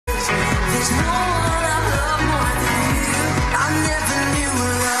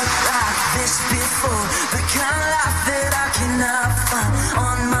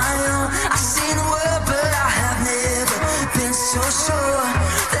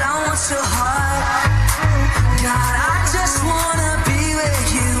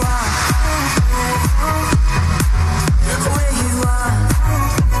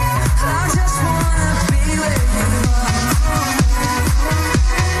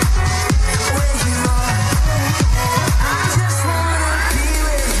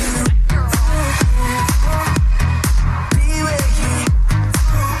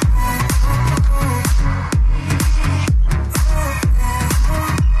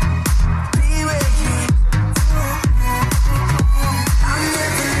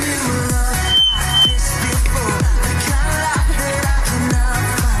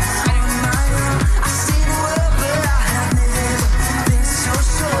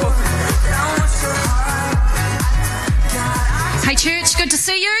Good to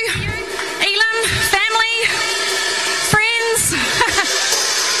see you. Elim, family, friends.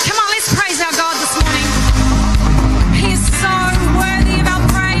 Come on, let's praise our God this morning. He is so worthy of our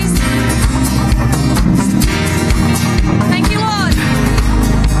praise. Thank you, Lord.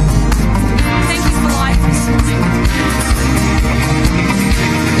 Thank you for life this morning.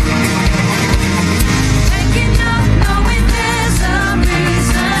 Waking up knowing there's a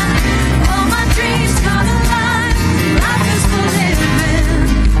reason. All my dreams come alive. Life is for living.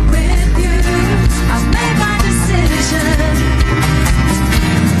 With you, I've made my decision.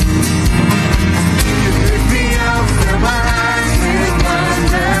 Lift me up, fill my eyes with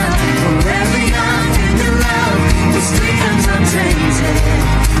wonder. Forever young in your love, this freedom's untainted.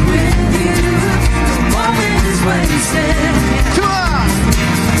 With you, the moment is wasted. Come on!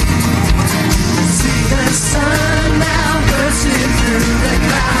 See the sun now bursting through the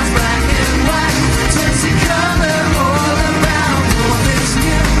clouds, black and white, turns to color all around. All is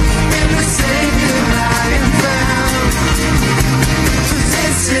new in the Savior I am found.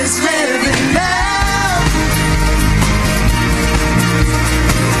 This is living now.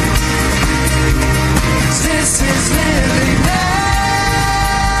 This is living now.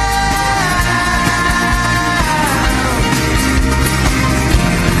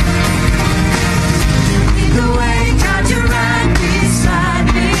 Lead the way, God, you're right beside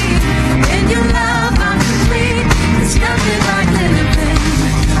me. In your love, I'm complete. There's nothing like living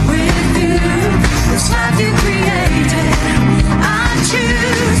with you. This life you created, I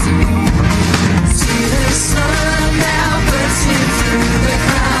choose. See the sun now bursting through the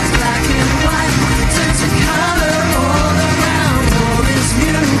clouds, black and white, turn to color all around. All is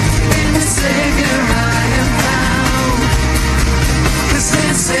new in the Savior I am found. 'Cause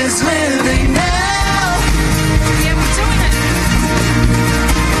this is living now. Yeah, we're doing it.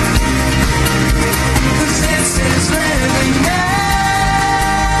 'Cause this is living now.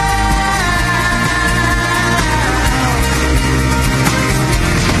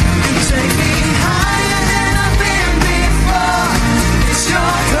 You take me higher than I've been before. It's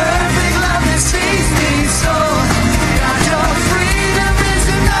your perfect love that sees me soar. God, your freedom is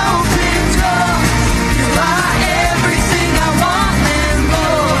an open door. You are everything I want and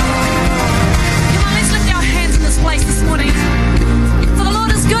more. Come on, let's lift our hands in this place this morning. For the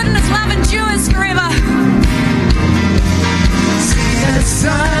Lord is good and his love endures forever. See the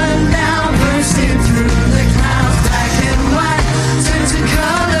sun now bursting through the clouds, black and white, turn to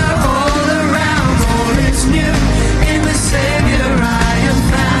color all around. All is new in the Savior I am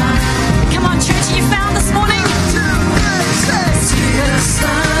found. Come on, church, are you found this morning? See the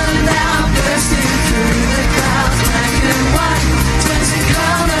sun now bursting through the clouds, black and white, turn to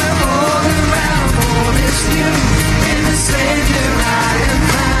color all around. All is new in the Savior I am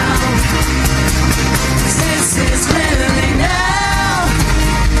found. This is living now.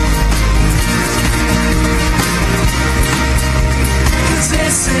 'Cause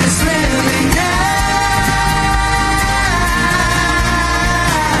this is living now.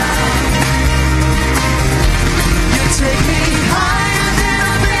 You take me higher than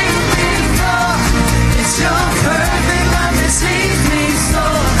I've been before. It's your perfect love that sees me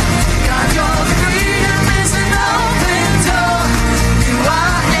soar. God, your freedom is an open door. You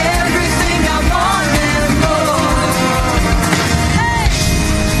are everything I want and more. Hey,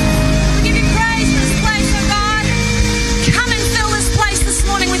 we give you praise for this place, oh God. Come and fill this place this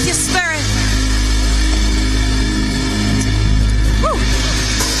morning with your spirit. Woo.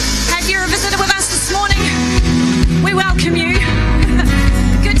 If you're a visitor with us this morning, we welcome you.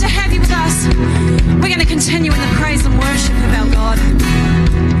 Good to have you with us. We're going to continue in the praise and worship of our God.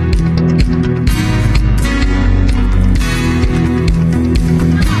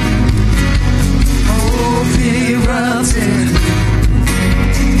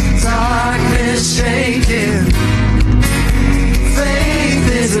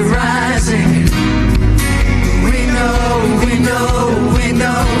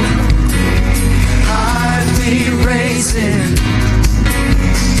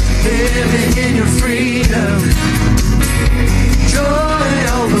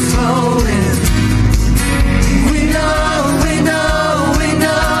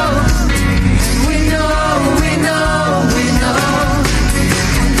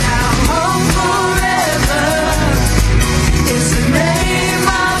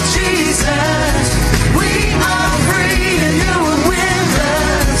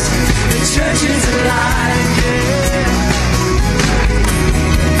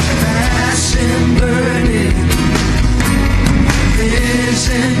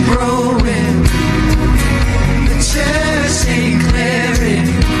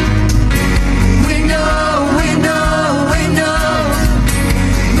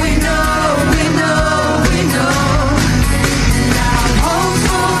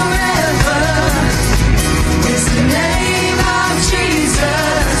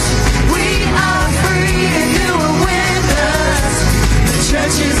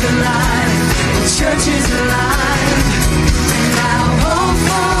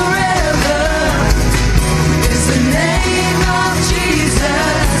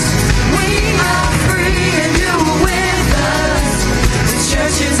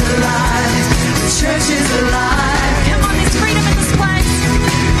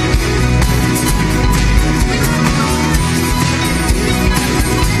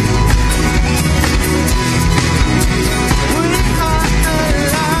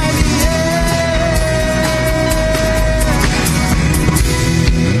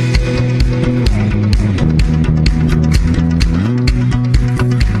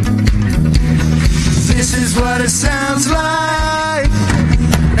 is what it sounds like,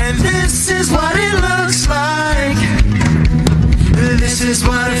 and this is what it looks like. This is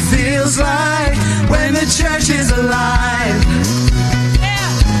what it feels like when the church is alive.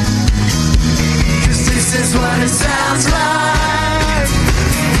 Cause this is what it sounds like,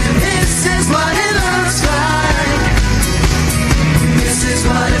 this is what it looks like. This is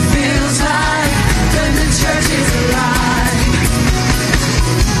what it feels like when the church is alive.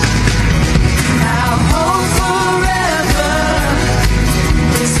 Our hope forever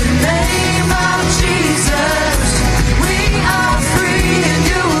is the name of Jesus. We are free and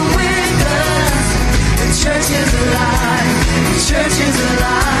you are with us. The church is alive. The church is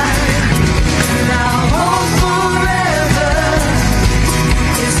alive. And our hope forever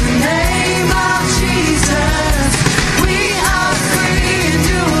is the name of Jesus. We are free and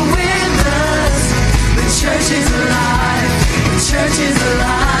you are with us. The church is alive. The church is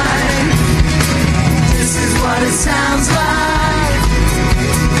alive. This is what it sounds like.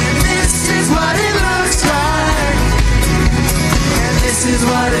 This is what it looks like. And this is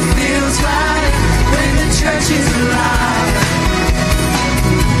what it feels like when the church is alive.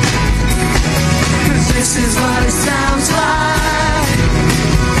 'Cause this is what it sounds like.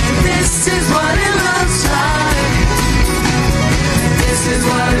 And this is what it looks like. And this is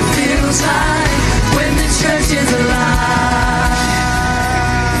what it feels like when the church is alive.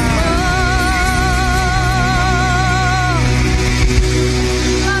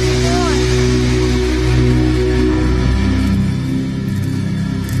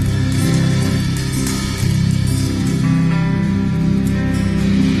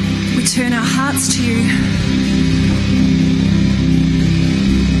 Turn our hearts to you.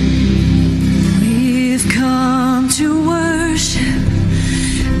 We've come to worship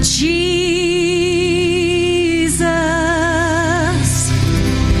Jesus.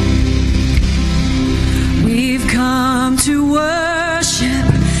 We've come to worship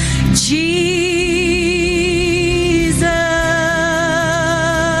Jesus.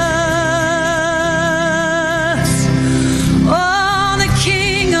 Oh, the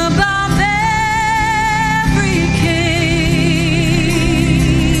King above every king.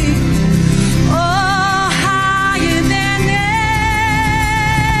 Oh, higher than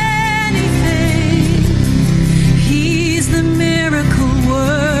anything. He's the miracle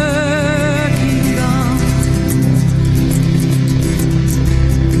working God.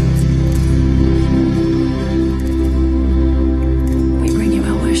 We bring you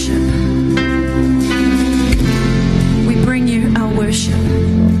our worship. We bring you our worship.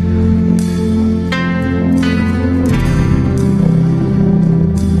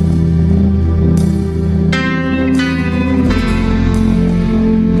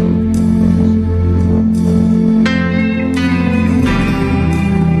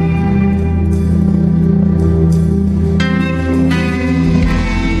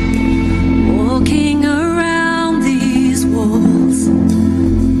 Walking around these walls,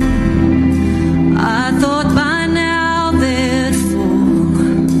 I thought by now they'd fall,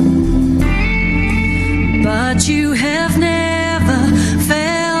 but you have never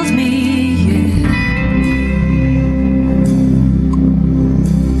failed me yet.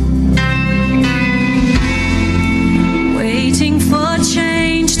 Waiting for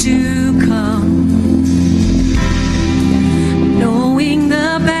change to come, knowing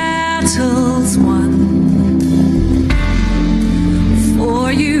the battle's won,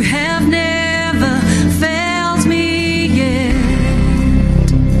 for you have never failed me yet.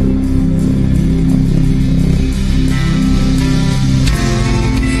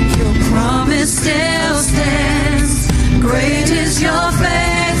 Your promise still stands. Great is your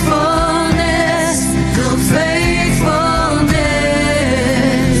faithfulness, your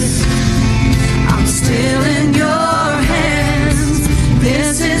faithfulness. I'm still in your hands.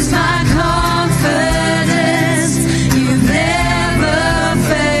 This is my confidence. You've never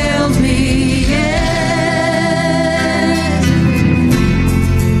failed me yet.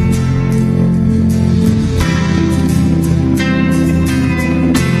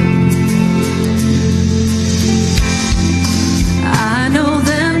 I know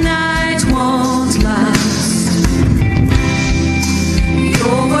the night won't last.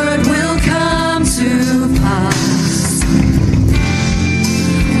 Your word will come to pass.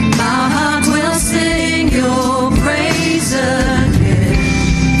 My heart will sing your praise again.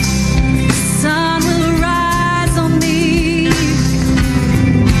 The sun will rise on me.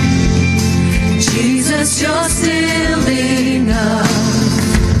 Jesus, you're still enough.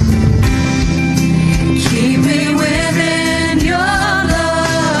 Keep me within your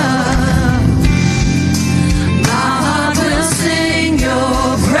love. My heart will sing your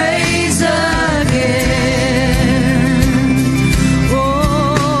praise again.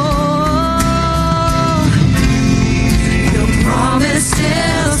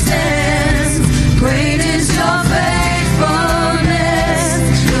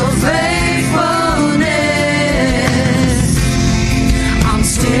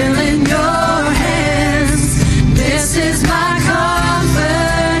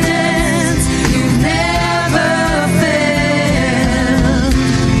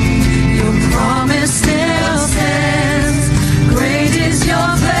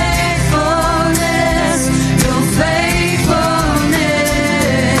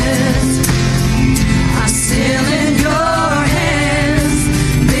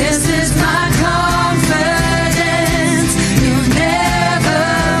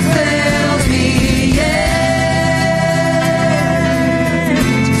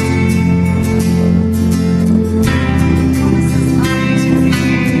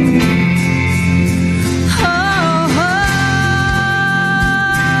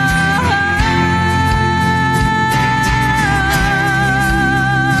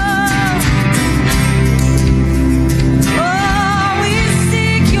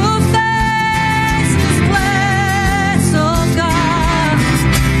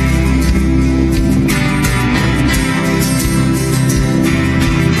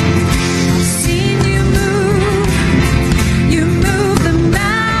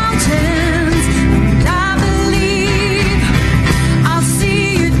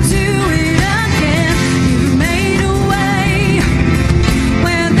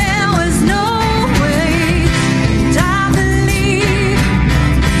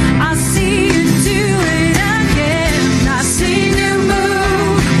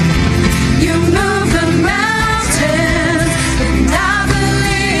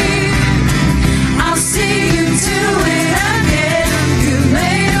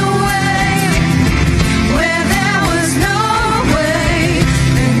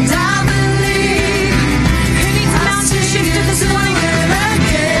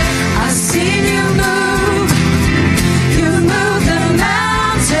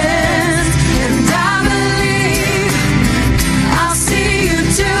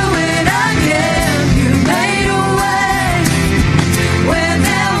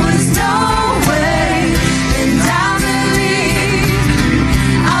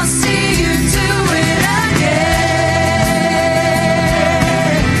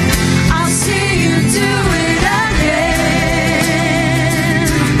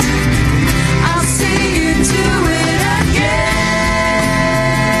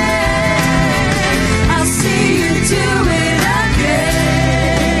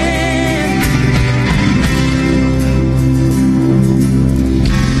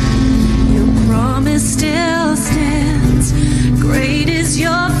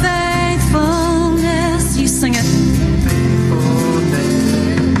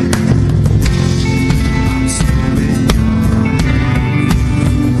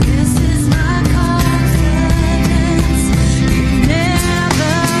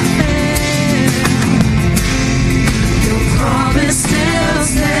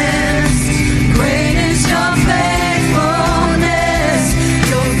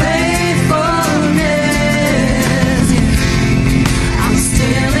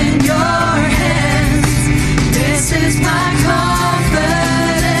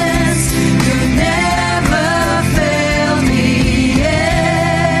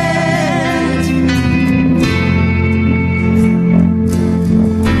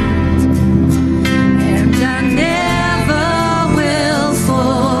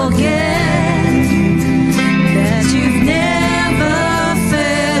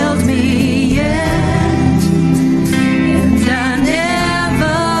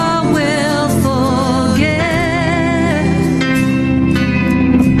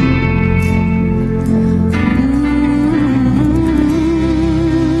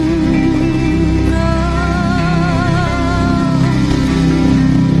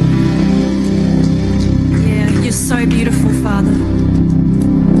 Father.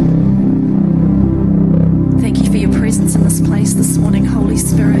 Thank you for your presence in this place this morning, Holy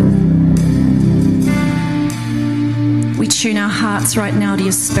Spirit. We tune our hearts right now to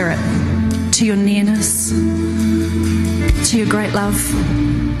your Spirit, to your nearness, to your great love.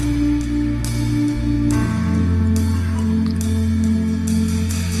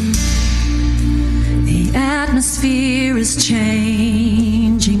 The atmosphere is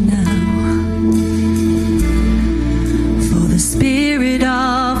changing now, for the Spirit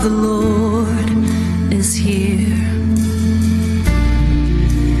of the Lord is here.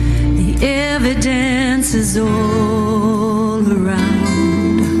 The evidence is all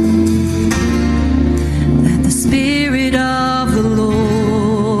around that the Spirit of the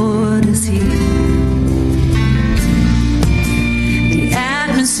Lord is here. The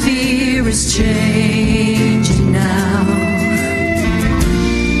atmosphere is changing now,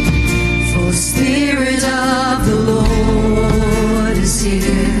 for the Spirit of the Lord is here.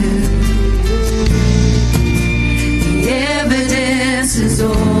 The evidence is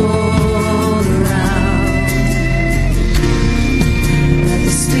all around that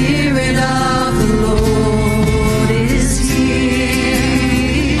the Spirit of the Lord is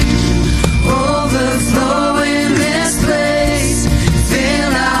here. Overflow in this place.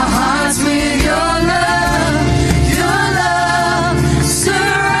 Fill our hearts with your love. Your love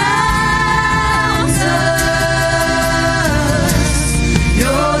surrounds us.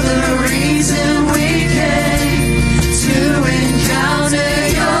 You're the reason we came to encounter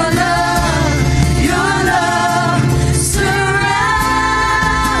your love. Your love surrounds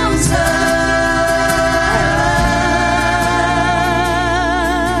us.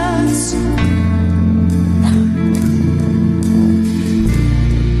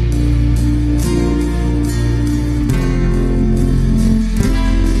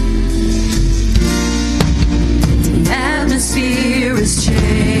 The atmosphere is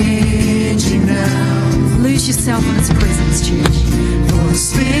changing now. Lose yourself in His presence, church. For the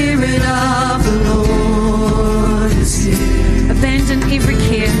Spirit of the Lord is here. Abandon every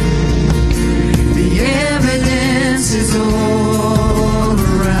care. The evidence is all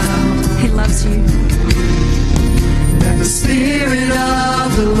around. He loves you. That the Spirit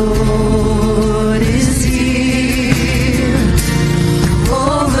of the Lord is here.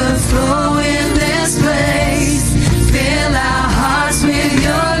 Overflow in this place. Fill our hearts with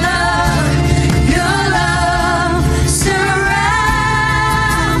your love. Your love surrounds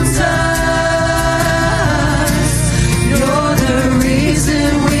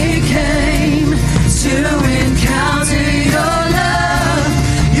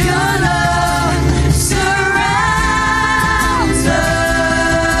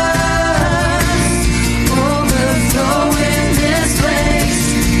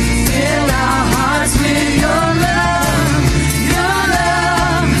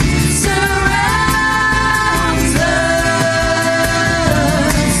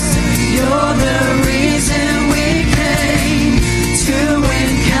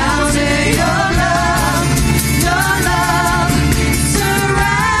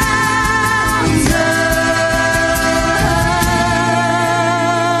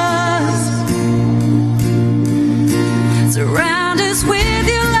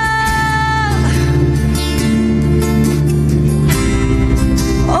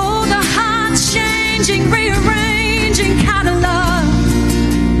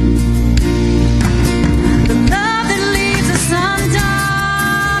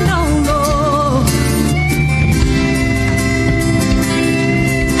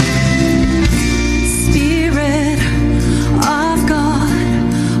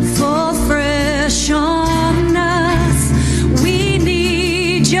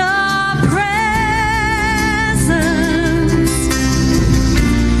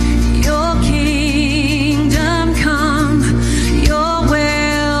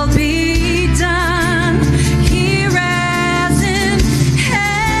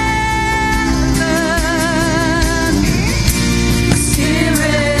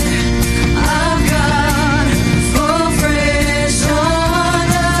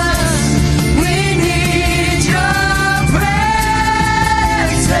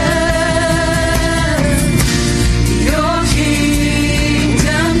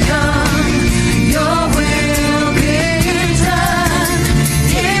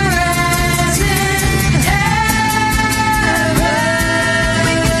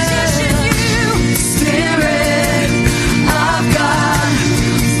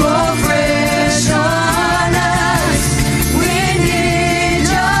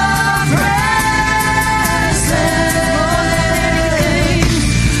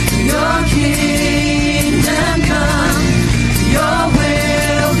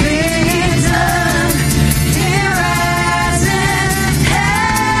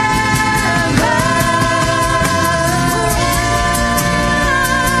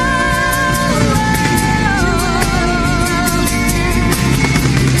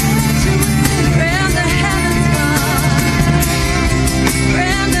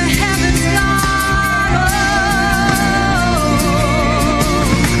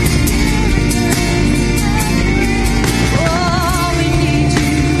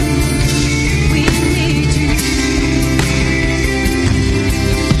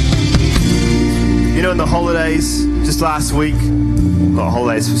this last week. Not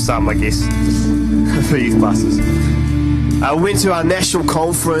holidays for some, I guess, for youth pastors. I went to our national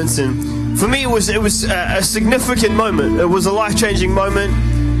conference, and for me it was a significant moment. It was a life-changing moment,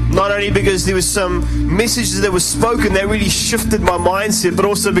 not only because there was some messages that were spoken that really shifted my mindset, but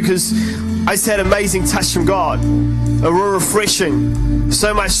also because I just had an amazing touch from God, a real refreshing,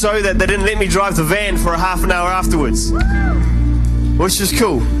 so much so that they didn't let me drive the van for a half an hour afterwards, which is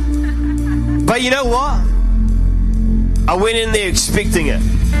cool. But you know what? I went in there expecting it.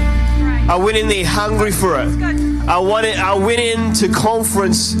 I went in there hungry for it. I went into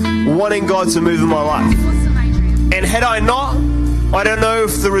conference wanting God to move in my life. And had I not, I don't know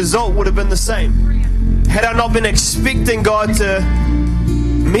if the result would have been the same. Had I not been expecting God to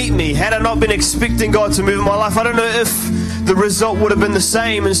meet me, had I not been expecting God to move in my life, I don't know if the result would have been the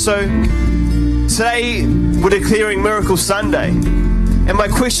same. And so today we're declaring Miracle Sunday. And my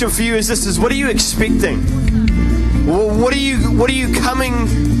question for you is this: is what are you expecting? Well, what are you coming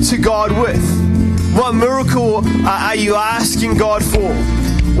to God with? What miracle are you asking God for?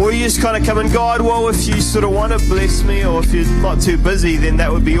 Or are you just kind of coming, God, well, if you sort of want to bless me, or if you're not too busy, then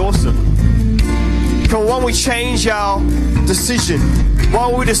that would be awesome. Come on, why don't we change our decision? Why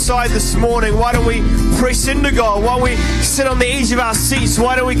don't we decide this morning? Why don't we press into God? Why don't we sit on the edge of our seats?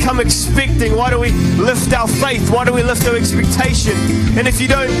 Why don't we come expecting? Why don't we lift our faith? Why don't we lift our expectation? And if you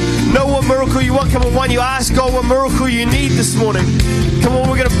don't know what miracle you want, come on, why don't you ask God what miracle you need this morning? Come on,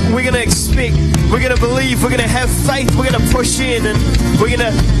 we're gonna expect, we're gonna believe, we're gonna have faith, we're gonna push in, and we're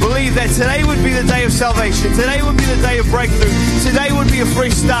gonna believe that today would be the day of salvation. Today would be the day of breakthrough. Today would be a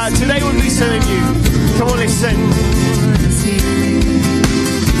fresh start. Today would be something new. Come on, let's sing.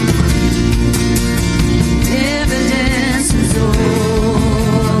 Evidence is all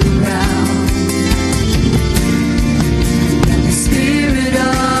around. The Spirit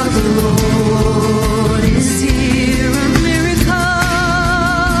of the Lord is here. A miracle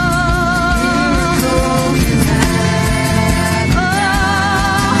can happen.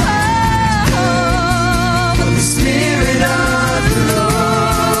 But the Spirit of the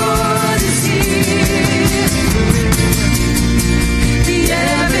Lord is here. The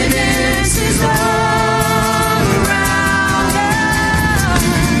evidence is all around us,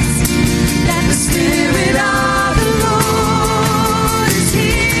 that the Spirit of the Lord is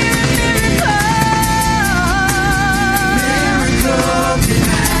here. Miracle can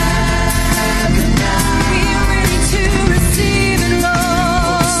happen now. We are ready to receive it,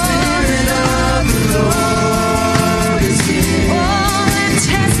 Lord. The Spirit of the Lord is here. Oh, let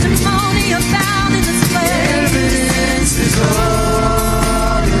testimony abound in this place. Evidence is all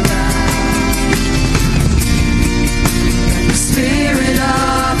the Spirit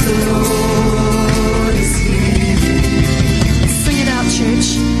of the Lord is here. Sing it out, church.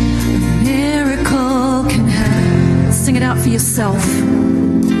 A miracle can happen. Sing it out for yourself.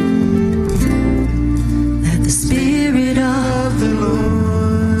 That the Spirit of the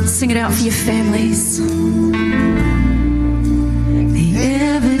Lord. Sing it out for your families. The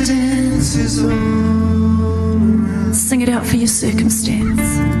evidence is all around. Sing it out for your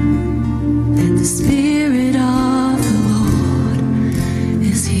circumstance. That the Spirit of the Lord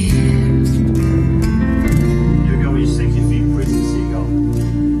is here. God, we just thank you for your presence here, God.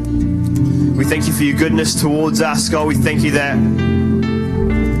 We thank you for your goodness towards us, God. We thank you that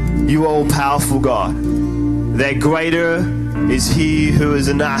you are all-powerful, God. That greater is He who is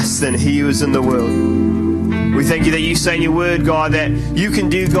in us than He who is in the world. We thank you that you say in your word, God, that you can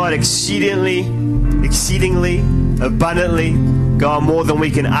do, God, exceedingly, abundantly, God, more than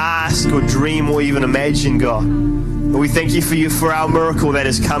we can ask or dream or even imagine, God. And we thank you for our miracle that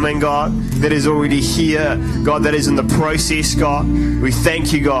is coming, God, that is already here, God, that is in the process, God. We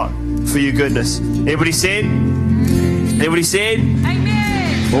thank you, God, for your goodness. Everybody said? Everybody said?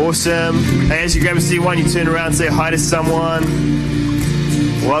 Amen. Awesome. Hey, as you grab a seat, why don't you turn around and say hi to someone?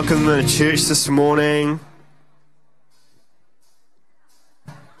 Welcome them to church this morning.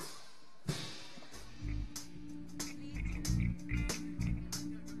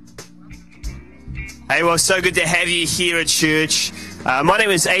 Hey, well, so good to have you here at church. My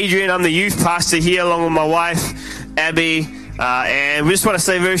name is Adrian. I'm the youth pastor here along with my wife, Abby. And we just want to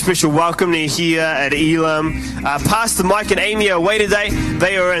say a very special welcome to you here at Elim. Pastor Mike and Amy are away today.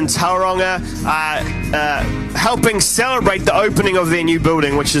 They are in Tauranga helping celebrate the opening of their new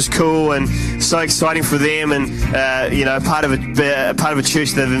building, which is cool and so exciting for them, and part of a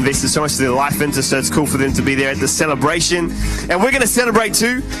church that have invested so much of their life into, so it's cool for them to be there at the celebration. And we're going to celebrate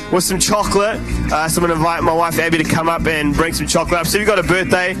too with some chocolate. So I'm going to invite my wife Abby to come up and bring some chocolate up. So if you've got a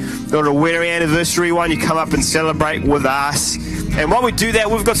birthday or a wedding anniversary, why don't you come up and celebrate with us? And while we do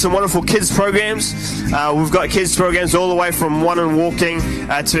that, we've got some wonderful kids programs. We've got kids programs all the way from 1 and walking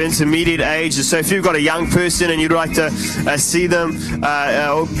to intermediate age. So if you've got a young person and you'd like to see them,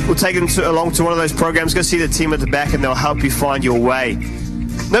 we'll take them along to one of those programs. Go see the team at the back and they'll help you find your way.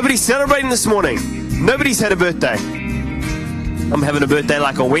 Nobody's celebrating this morning. Nobody's had a birthday. I'm having a birthday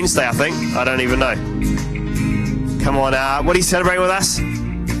like on Wednesday, I think. I don't even know. Come on, what are you celebrating with us?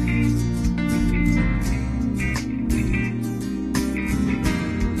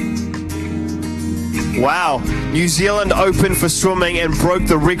 Wow, New Zealand opened for swimming and broke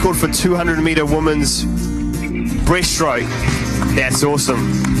the record for 200-meter women's breaststroke. That's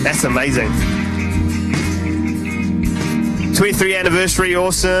awesome. That's amazing. 23rd anniversary,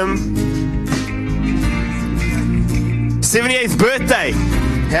 awesome. 78th birthday.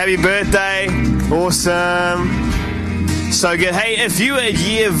 Happy birthday. Awesome. So good. Hey, if you are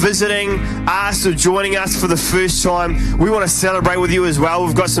here visiting us or joining us for the first time, we want to celebrate with you as well.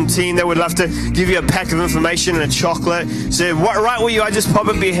 We've got some team that would love to give you a pack of information and a chocolate. So right where you are, just pop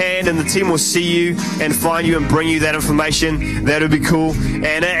up your hand and the team will see you and find you and bring you that information. That would be cool.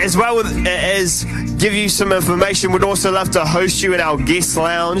 And as well as give you some information, we'd also love to host you in our guest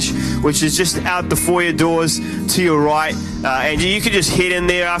lounge, which is just out the foyer doors to your right. And you can just head in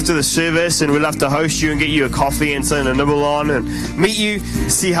there after the service, and we'd love to host you and get you a coffee and something to nibble on and meet you,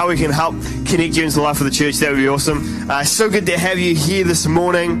 see how we can help connect you into the life of the church. That would be awesome. So good to have you here this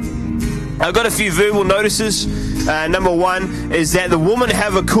morning. I've got a few verbal notices. Number one is that the women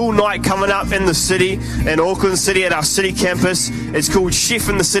have a cool night coming up in the city, in Auckland City at our city campus. It's called Chef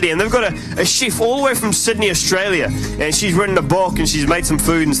in the City, and they've got a chef all the way from Sydney, Australia, and she's written a book and she's made some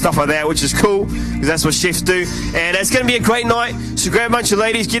food and stuff like that, which is cool because that's what chefs do. And it's going to be a great night. So grab a bunch of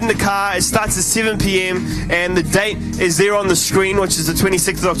ladies, get in the car. It starts at 7 p.m. and the date is there on the screen, which is the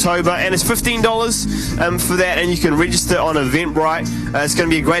 26th of October, and it's $15 for that, and you can register on Eventbrite. It's going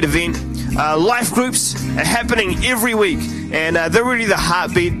to be a great event. Life groups are happening every week, and they're really the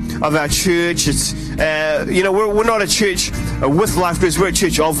heartbeat of our church. It's we're not a church with life groups, we're a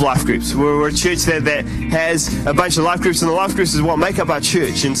church of life groups. We're a church that has a bunch of life groups, and the life groups is what make up our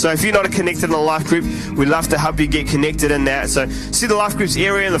church. And so if you're not connected in a life group, we'd love to help you get connected in that. So see the life groups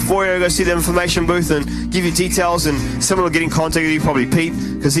area in the foyer, go see the information booth and give you details, and someone will get in contact with you, probably Pete,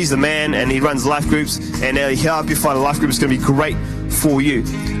 because he's the man and he runs life groups, and he'll help you find a life group. It's going to be great for you.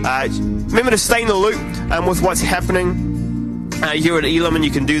 Remember to stay in the loop with what's happening here at Elim, and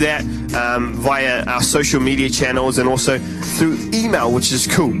you can do that via our social media channels and also through email, which is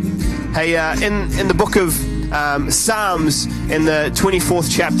cool. Hey, in the book of Psalms, in the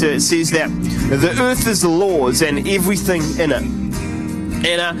 24th chapter, it says that the earth is the Lord's and everything in it.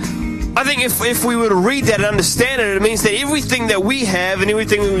 And I think if we were to read that and understand it, it means that everything that we have and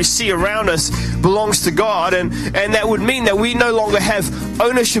everything that we see around us belongs to God, and that would mean that we no longer have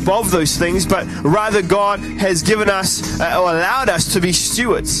ownership of those things, but rather God has given us or allowed us to be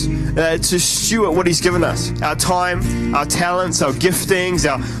stewards, to steward what He's given us, our time, our talents, our giftings,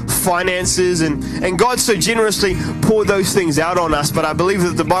 our finances, and God so generously poured those things out on us. But I believe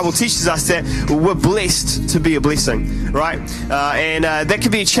that the Bible teaches us that we're blessed to be a blessing, right? And that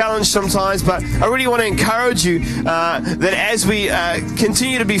can be a challenge sometimes, but I really want to encourage you that as we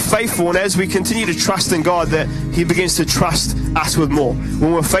continue to be faithful and as we continue to trust in God, that He begins to trust us with more.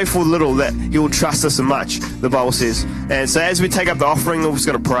 When we're faithful with little, that He will trust us in much, the Bible says. And so as we take up the offering, we're just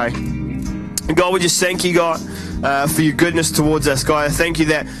going to pray. And God, we just thank you, God, for your goodness towards us, God. I thank you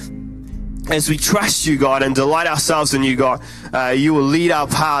that as we trust you, God, and delight ourselves in you, God, you will lead our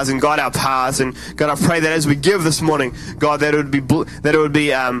paths and guide our paths. And God, I pray that as we give this morning, God, that it would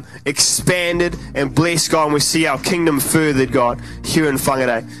be expanded and blessed, God, and we see our kingdom furthered, God, here in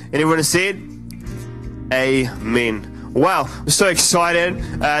Whangarei. And everyone has said, Amen. Wow, I'm so excited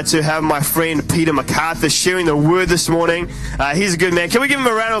to have my friend Peter McArthur sharing the word this morning. He's a good man. Can we give him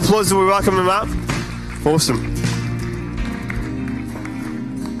a round of applause as we welcome him up? Awesome.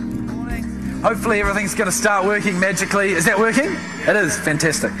 Hopefully everything's going to start working magically. Is that working? It is.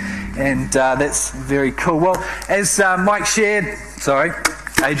 Fantastic. And that's very cool. Well, as Adrian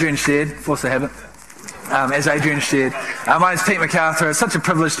shared, force of habit. As Adrian shared, my name's Pete McArthur. It's such a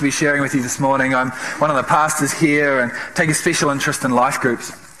privilege to be sharing with you this morning. I'm one of the pastors here and take a special interest in life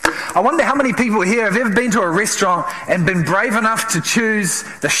groups. I wonder how many people here have ever been to a restaurant and been brave enough to choose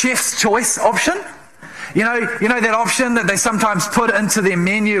the chef's choice option? You know that option that they sometimes put into their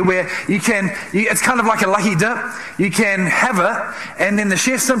menu where it's kind of like a lucky dip. You can have it, and then the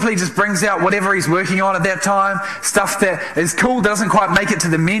chef simply just brings out whatever he's working on at that time, stuff that is cool, doesn't quite make it to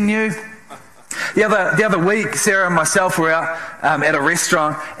the menu. The other week, Sarah and myself were out at a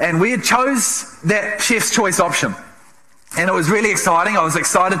restaurant, and we had chose that chef's choice option. And it was really exciting. I was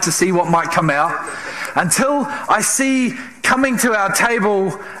excited to see what might come out, until I see coming to our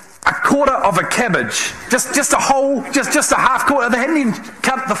table a quarter of a cabbage, just a whole, just a half quarter. They hadn't even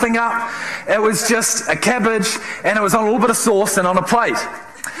cut the thing up. It was just a cabbage, and it was on a little bit of sauce and on a plate.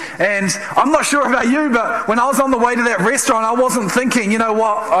 And I'm not sure about you, but when I was on the way to that restaurant, I wasn't thinking, you know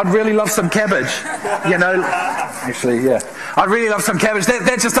what, I'd really love some cabbage. You know, actually, yeah, I'd really love some cabbage.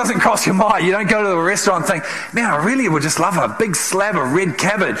 That just doesn't cross your mind. You don't go to the restaurant and think, man, I really would just love a big slab of red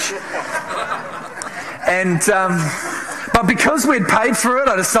cabbage. And but because we'd paid for it,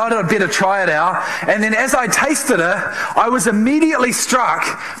 I decided I'd better try it out. And then as I tasted it, I was immediately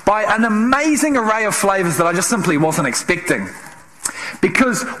struck by an amazing array of flavors that I just simply wasn't expecting.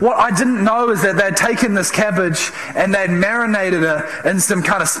 Because what I didn't know is that they'd taken this cabbage and they'd marinated it in some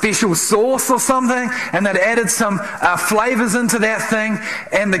kind of special sauce or something, and they'd added some flavors into that thing,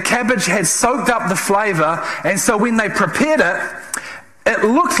 and the cabbage had soaked up the flavor, and so when they prepared it, it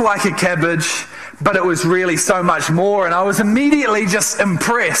looked like a cabbage, but it was really so much more. And I was immediately just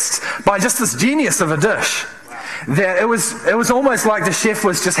impressed by just this genius of a dish. That it was almost like the chef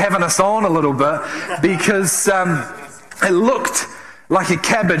was just having us on a little bit, because it looked like a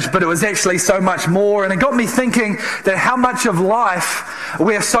cabbage, but it was actually so much more. And it got me thinking that how much of life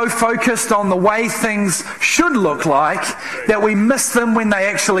we're so focused on the way things should look like that we miss them when they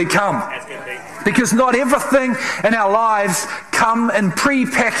actually come. Because not everything in our lives come in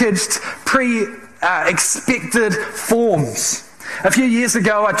pre-packaged, expected forms. A few years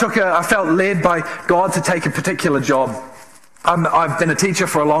ago, I felt led by God to take a particular job. I've been a teacher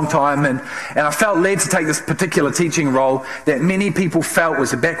for a long time, and I felt led to take this particular teaching role that many people felt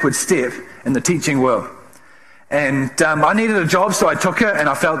was a backward step in the teaching world. And I needed a job, so I took it, and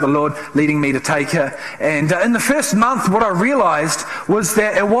I felt the Lord leading me to take it. And in the first month, what I realized was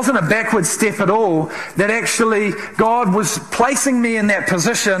that it wasn't a backward step at all, that actually God was placing me in that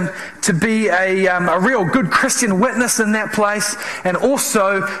position to be a real good Christian witness in that place, and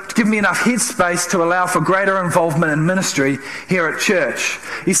also to give me enough headspace to allow for greater involvement in ministry here at church.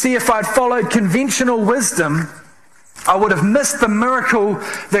 You see, if I'd followed conventional wisdom, I would have missed the miracle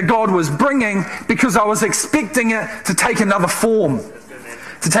that God was bringing, because I was expecting it to take another form.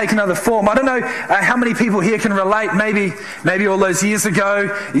 I don't know how many people here can relate. Maybe all those years ago,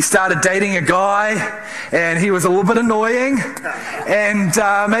 you started dating a guy, and he was a little bit annoying, and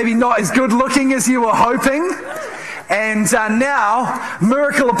maybe not as good looking as you were hoping. And now,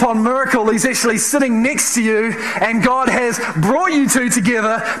 miracle upon miracle, he's actually sitting next to you, and God has brought you two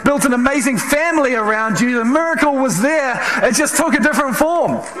together, built an amazing family around you. The miracle was there. It just took a different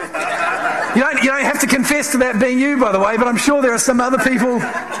form. You don't have to confess to that being you, by the way, but I'm sure there are some other people,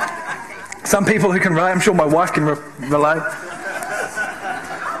 some people who can relate. I'm sure my wife can relate.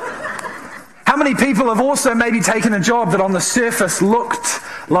 How many people have also maybe taken a job that on the surface looked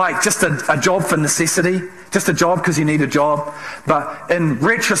like just a job for necessity, just a job because you need a job, but in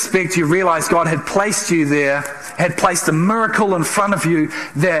retrospect you realize God had placed you there, had placed a miracle in front of you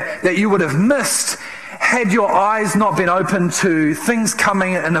that you would have missed had your eyes not been open to things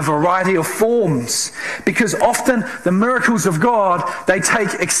coming in a variety of forms. Because often the miracles of God, they take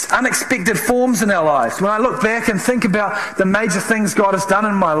unexpected forms in our lives. When I look back and think about the major things God has done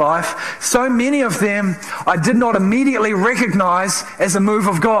in my life, so many of them I did not immediately recognize as a move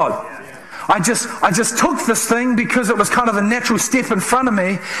of God. I just took this thing because it was kind of a natural step in front of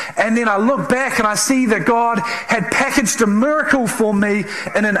me, and then I look back and I see that God had packaged a miracle for me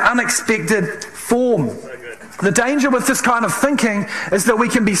in an unexpected form. The danger with this kind of thinking is that we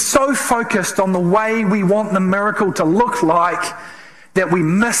can be so focused on the way we want the miracle to look like that we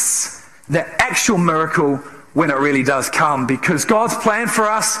miss the actual miracle when it really does come, because God's plan for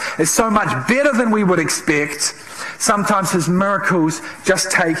us is so much better than we would expect. Sometimes his miracles just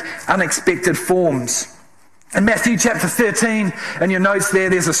take unexpected forms. In Matthew chapter 13, in your notes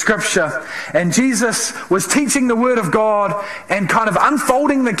there's a scripture, and Jesus was teaching the word of God and kind of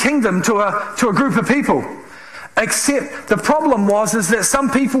unfolding the kingdom to a group of people. Except the problem is that some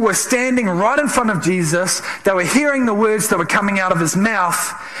people were standing right in front of Jesus. They were hearing the words that were coming out of his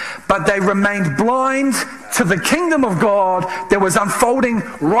mouth, but they remained blind to the kingdom of God that was unfolding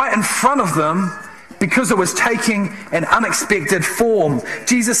right in front of them, because it was taking an unexpected form.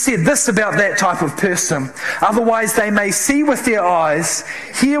 Jesus said this about that type of person: otherwise they may see with their eyes,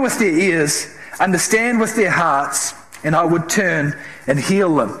 hear with their ears, understand with their hearts, and I would turn and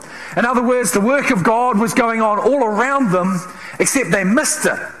heal them. In other words, the work of God was going on all around them, except they missed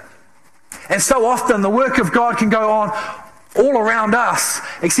it. And so often the work of God can go on all around us,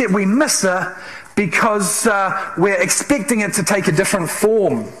 except we miss it because we're expecting it to take a different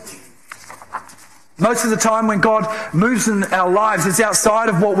form. Most of the time when God moves in our lives, it's outside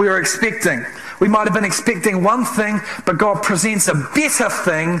of what we were expecting. We might have been expecting one thing, but God presents a better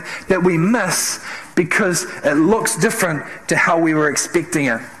thing that we miss because it looks different to how we were expecting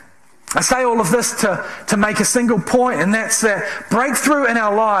it. I say all of this to make a single point, and that's that breakthrough in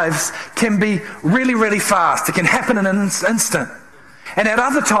our lives can be really, really fast. It can happen in an instant. And at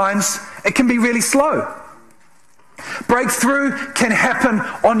other times, it can be really slow. Breakthrough can happen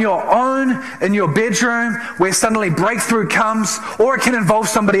on your own, in your bedroom, where suddenly breakthrough comes, or it can involve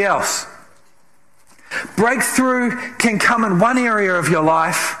somebody else. Breakthrough can come in one area of your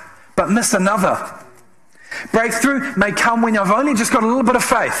life, but miss another. Breakthrough may come when you've only just got a little bit of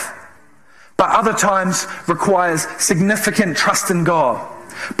faith, but other times requires significant trust in God.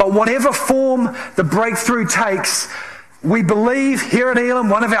 But whatever form the breakthrough takes, we believe here at Elim,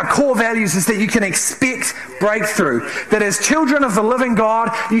 one of our core values is that you can expect breakthrough. That as children of the living God,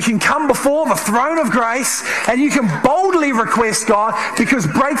 you can come before the throne of grace and you can boldly request God, because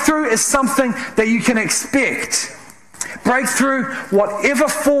breakthrough is something that you can expect. Breakthrough, whatever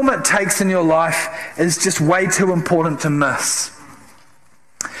form it takes in your life, is just way too important to miss.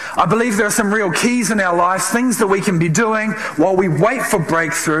 I believe there are some real keys in our lives, things that we can be doing while we wait for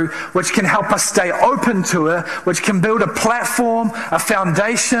breakthrough, which can help us stay open to it, which can build a platform, a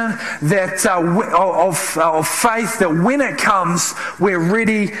foundation that of faith, that when it comes, we're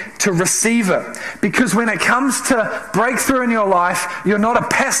ready to receive it. Because when it comes to breakthrough in your life, you're not a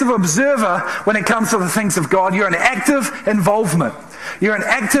passive observer when it comes to the things of God. You're an active involvement. You're an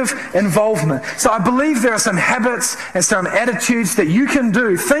active involvement. So I believe there are some habits and some attitudes that you can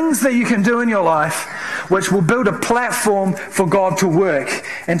do, things that you can do in your life, which will build a platform for God to work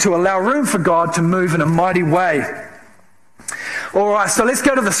and to allow room for God to move in a mighty way. All right, so let's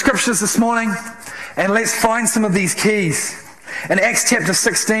go to the scriptures this morning and let's find some of these keys. In Acts chapter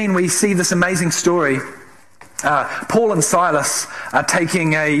 16, we see this amazing story. Paul and Silas are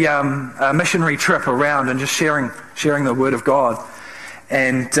taking a missionary trip around and just sharing the word of God.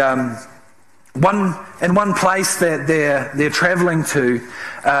 And in one place that they're traveling to,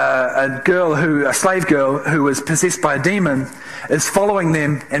 a slave girl who was possessed by a demon is following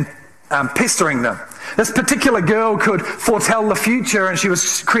them and pestering them. This particular girl could foretell the future, and she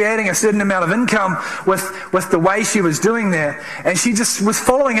was creating a certain amount of income with the way she was doing that. And she just was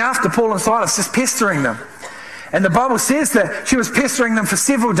following after Paul and Silas, just pestering them. And the Bible says that she was pestering them for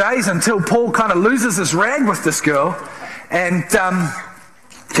several days until Paul kind of loses his rag with this girl and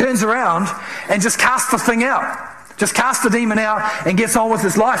turns around and just casts the thing out. Just casts the demon out and gets on with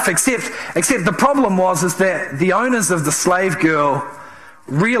his life. Except the problem is that the owners of the slave girl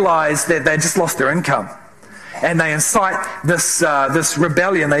realize that they just lost their income. And they incite this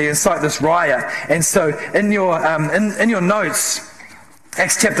rebellion, they incite this riot. And so in your notes,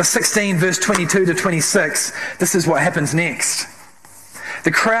 Acts chapter 16, verse 22 to 26, this is what happens next.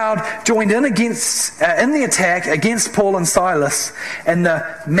 The crowd joined in the attack against Paul and Silas, and the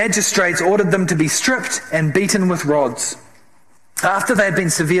magistrates ordered them to be stripped and beaten with rods. After they had been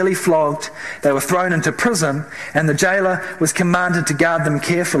severely flogged, they were thrown into prison, and the jailer was commanded to guard them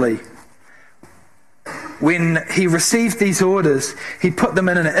carefully. When he received these orders, he put them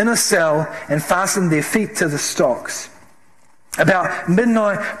in an inner cell and fastened their feet to the stocks. About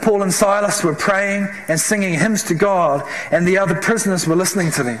midnight, Paul and Silas were praying and singing hymns to God, and the other prisoners were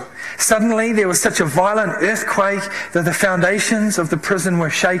listening to them. Suddenly, there was such a violent earthquake that the foundations of the prison were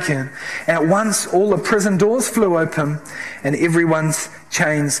shaken. And at once, all the prison doors flew open, and everyone's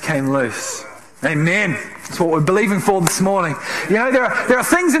chains came loose. Amen. That's what we're believing for this morning. You know, there are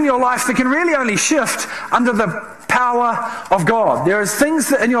things in your life that can really only shift under the power of God. There is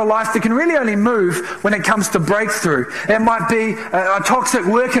things in your life that can really only move when it comes to breakthrough. It might be a toxic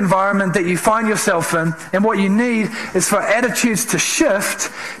work environment that you find yourself in, and what you need is for attitudes to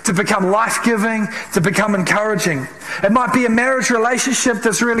shift, to become life-giving, to become encouraging. It might be a marriage relationship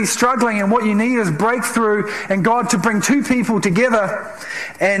that's really struggling, and what you need is breakthrough and God to bring two people together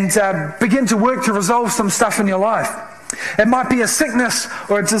and begin to work to resolve some stuff in your life. It might be a sickness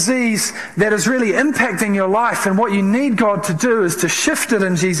or a disease that is really impacting your life, and what you need God to do is to shift it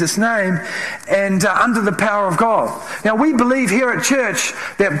in Jesus' name and under the power of God. Now, we believe here at church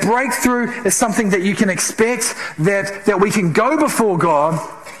that breakthrough is something that you can expect, that we can go before God,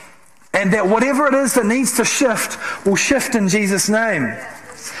 and that whatever it is that needs to shift will shift in Jesus' name.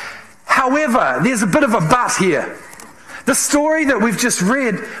 However, there's a bit of a but here. The story that we've just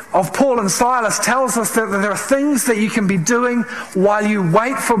read of Paul and Silas tells us that there are things that you can be doing while you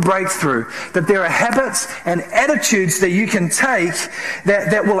wait for breakthrough, that there are habits and attitudes that you can take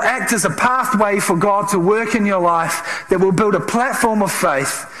that will act as a pathway for God to work in your life, that will build a platform of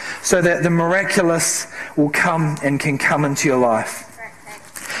faith so that the miraculous will come and can come into your life.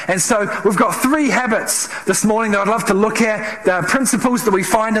 And so we've got 3 habits this morning that I'd love to look at, the principles that we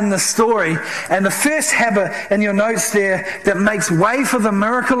find in this story. And the first habit in your notes there that makes way for the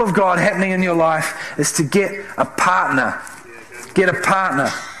miracle of God happening in your life is to get a partner. Get a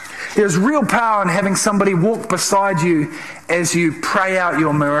partner. There's real power in having somebody walk beside you as you pray out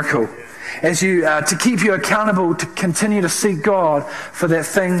your miracle, as you to keep you accountable, to continue to seek God for that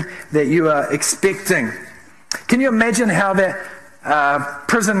thing that you are expecting. Can you imagine how that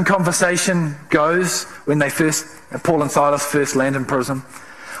prison conversation goes when Paul and Silas first land in prison?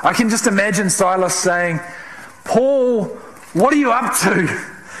 I can just imagine Silas saying, Paul, what are you up to?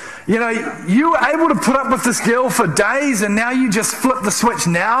 You know, you were able to put up with this girl for days and now you just flip the switch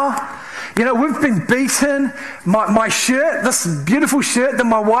now? You know, we've been beaten. My shirt, this beautiful shirt that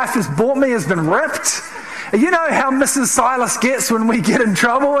my wife has bought me, has been ripped. You know how Mrs. Silas gets when we get in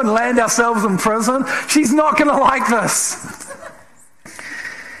trouble and land ourselves in prison? She's not going to like this.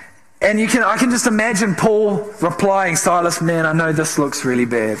 And I can just imagine Paul replying, Silas, man, I know this looks really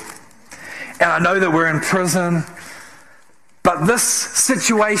bad. And I know that we're in prison. But this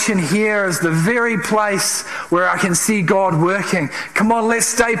situation here is the very place where I can see God working. Come on, let's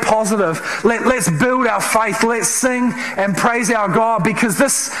stay positive. Let's build our faith. Let's sing and praise our God, because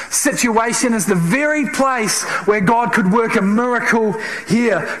this situation is the very place where God could work a miracle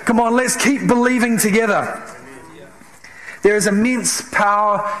here. Come on, let's keep believing together. There is immense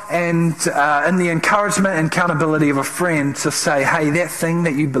power and in the encouragement and accountability of a friend to say, hey, that thing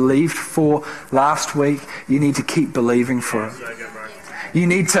that you believed for last week, you need to keep believing for it. You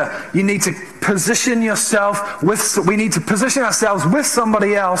need to position yourself we need to position ourselves with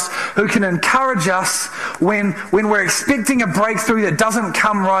somebody else who can encourage us when we're expecting a breakthrough that doesn't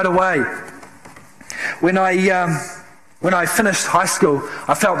come right away. When I finished high school,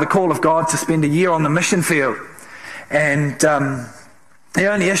 I felt the call of God to spend a year on the mission field. And the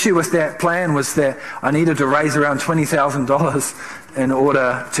only issue with that plan was that I needed to raise around $20,000 in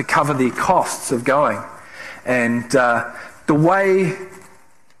order to cover the costs of going. And the way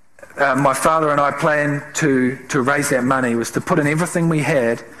my father and I planned to raise that money was to put in everything we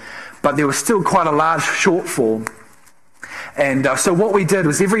had, but there was still quite a large shortfall. And so what we did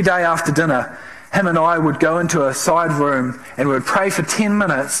was every day after dinner, him and I would go into a side room and we would pray for 10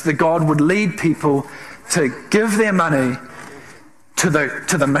 minutes that God would lead people to give their money to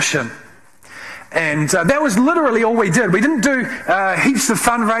the mission. And that was literally all we did. We didn't do heaps of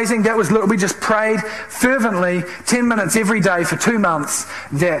fundraising. We just prayed fervently 10 minutes every day for 2 months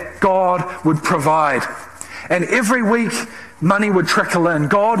that God would provide. And every week, money would trickle in.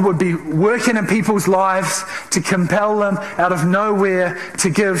 God would be working in people's lives to compel them out of nowhere to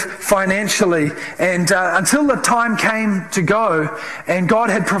give financially. And until the time came to go, and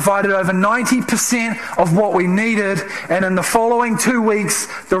God had provided over 90% of what we needed. And in the following 2 weeks,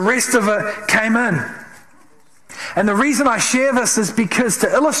 the rest of it came in. And the reason I share this is because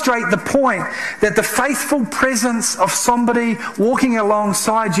to illustrate the point that the faithful presence of somebody walking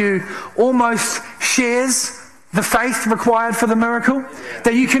alongside you almost shares the faith required for the miracle.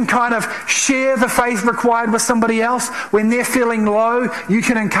 That you can kind of share the faith required with somebody else. When they're feeling low, you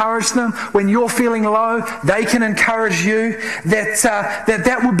can encourage them. When you're feeling low, they can encourage you.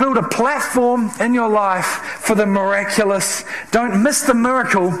 That will build a platform in your life for the miraculous. Don't miss the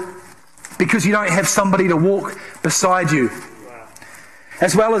miracle because you don't have somebody to walk beside you.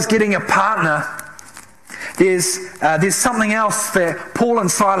 As well as getting a partner, there's something else that Paul and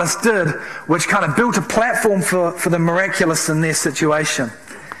Silas did which kind of built a platform for the miraculous in their situation.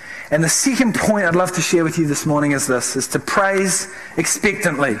 And the second point I'd love to share with you this morning is to praise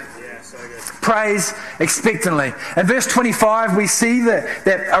expectantly. Praise expectantly. In verse 25 we see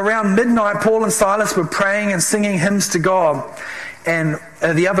that around midnight Paul and Silas were praying and singing hymns to God, and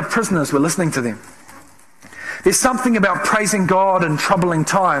the other prisoners were listening to them. There's something about praising God in troubling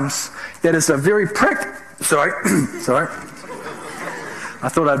times that is a very Sorry. I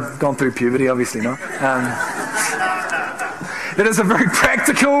thought I'd gone through puberty, obviously not. It is a very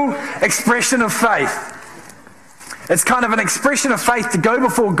practical expression of faith. It's kind of an expression of faith to go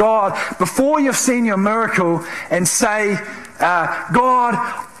before God before you've seen your miracle and say, God,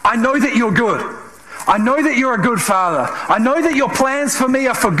 I know that you're good. I know that you're a good Father. I know that your plans for me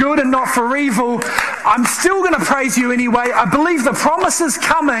are for good and not for evil. I'm still going to praise you anyway. I believe the promise is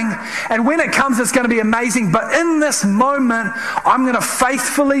coming, and when it comes, it's going to be amazing. But in this moment, I'm going to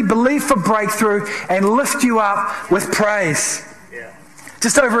faithfully believe for breakthrough and lift you up with praise.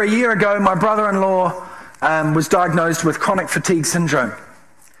 Just over a year ago, my brother-in-law was diagnosed with chronic fatigue syndrome.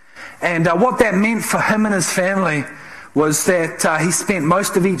 And what that meant for him and his family was that he spent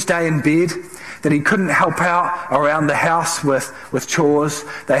most of each day in bed, that he couldn't help out around the house with chores.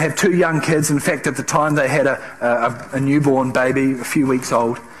 They have 2 young kids. In fact, at the time, they had a newborn baby, a few weeks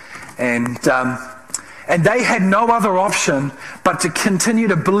old. And they had no other option but to continue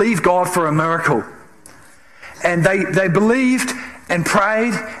to believe God for a miracle. And they believed and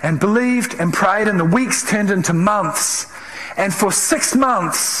prayed and believed and prayed, and the weeks turned into months. And for 6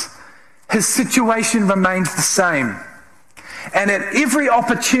 months, his situation remained the same. And at every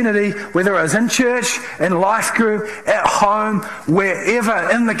opportunity, whether it was in church, in life group, at home, wherever,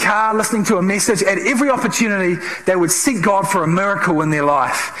 in the car, listening to a message, at every opportunity, they would seek God for a miracle in their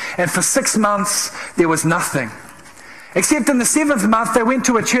life. And for 6 months, there was nothing. Except in the 7th month, they went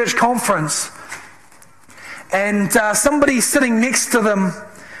to a church conference, and somebody sitting next to them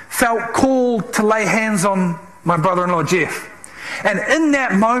felt called to lay hands on my brother-in-law, Jeff. And in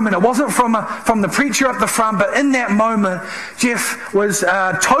that moment, it wasn't from the preacher up the front, but in that moment, Jeff was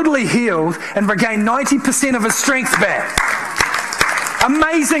totally healed and regained 90% of his strength back.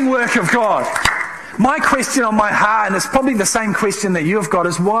 Amazing work of God. My question on my heart, and it's probably the same question that you've got,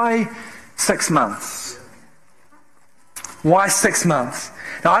 is why 6 months? Why 6 months?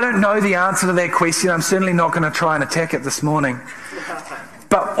 Now, I don't know the answer to that question. I'm certainly not going to try and attack it this morning.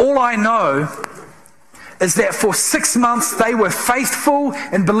 But all I know is that for 6 months they were faithful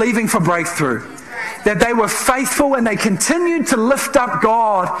in believing for breakthrough. That they were faithful and they continued to lift up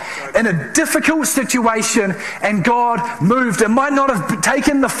God in a difficult situation, and God moved. It might not have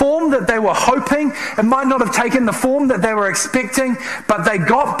taken the form that they were hoping. It might not have taken the form that they were expecting, but they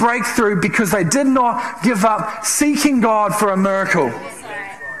got breakthrough because they did not give up seeking God for a miracle.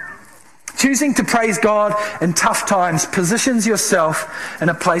 Choosing to praise God in tough times positions yourself in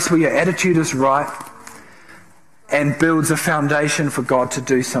a place where your attitude is right and builds a foundation for God to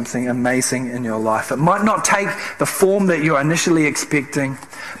do something amazing in your life. It might not take the form that you're initially expecting,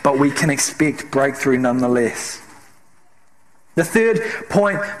 but we can expect breakthrough nonetheless. The third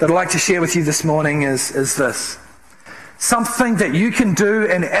point that I'd like to share with you this morning is this. Something that you can do,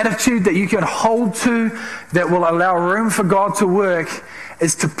 an attitude that you can hold to that will allow room for God to work,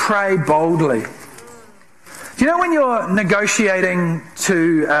 is to pray boldly. Do you know when you're negotiating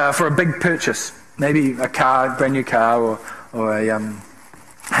for a big purchase, maybe a car, brand new car, or a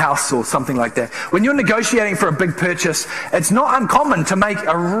house or something like that. When you're negotiating for a big purchase, it's not uncommon to make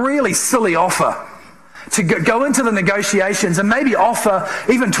a really silly offer. To go into the negotiations and maybe offer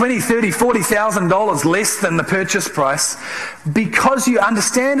even $20,000, $30,000, $40,000 less than the purchase price, because you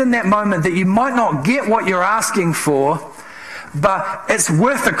understand in that moment that you might not get what you're asking for, but it's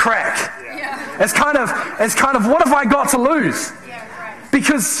worth a crack. Yeah. It's kind of what have I got to lose? Yeah, right.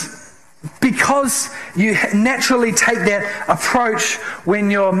 Because you naturally take that approach when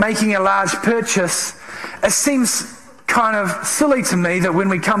you're making a large purchase. It seems kind of silly to me that when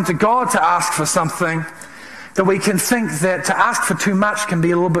we come to God to ask for something, that we can think that to ask for too much can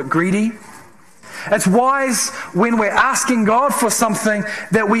be a little bit greedy. It's wise when we're asking God for something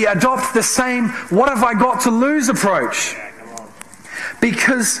that we adopt the same what have I got to lose approach.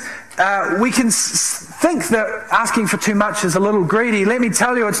 Because we can think that asking for too much is a little greedy. Let me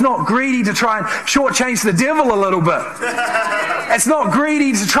tell you, it's not greedy to try and shortchange the devil a little bit. It's not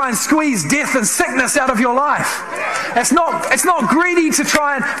greedy to try and squeeze death and sickness out of your life. It's not greedy to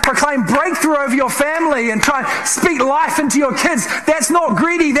try and proclaim breakthrough over your family and try and speak life into your kids. That's not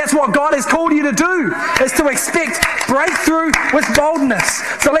greedy. That's what God has called you to do, is to expect breakthrough with boldness.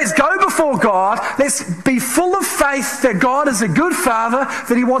 So let's go before God. Let's be full of faith that God is a good Father,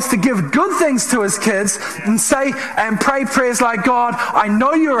 that He wants to give good things to His kids, and say and pray prayers like, God, I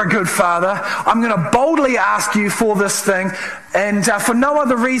know you're a good Father. I'm going to boldly ask you for this thing, and for no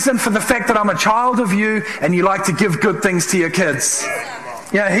other reason, for the fact that I'm a child of you and you like to give good things to your kids.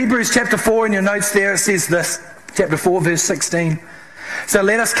 Yeah, Hebrews chapter 4 in your notes there, it says this, chapter 4 verse 16. So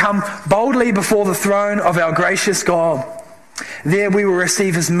let us come boldly before the throne of our gracious God. There we will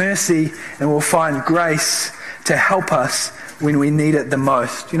receive His mercy and will find grace to help us when we need it the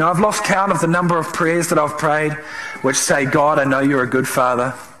most. You know, I've lost count of the number of prayers that I've prayed which say, God, I know you're a good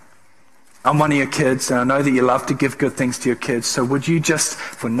Father. I'm one of your kids, and I know that you love to give good things to your kids. So would you just,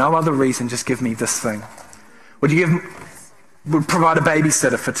 for no other reason, just give me this thing? Would you provide a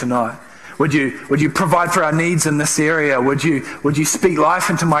babysitter for tonight? Would you provide for our needs in this area? Would you speak life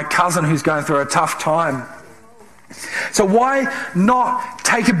into my cousin who's going through a tough time? So why not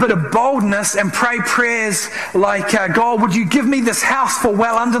take a bit of boldness and pray prayers like, God, would you give me this house for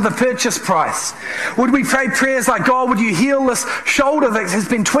well under the purchase price? Would we pray prayers like, God, would you heal this shoulder that has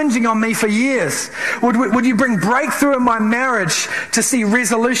been twinging on me for years? Would you bring breakthrough in my marriage to see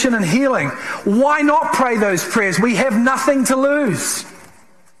resolution and healing? Why not pray those prayers? We have nothing to lose.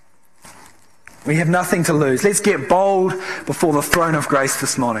 We have nothing to lose. Let's get bold before the throne of grace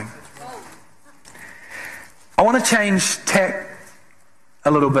this morning. I want to change tack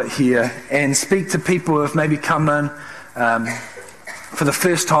a little bit here and speak to people who have maybe come in for the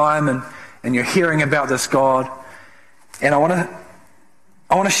first time and you're hearing about this God. And I want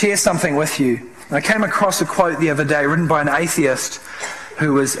to share something with you. I came across a quote the other day written by an atheist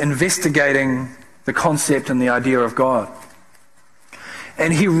who was investigating the concept and the idea of God.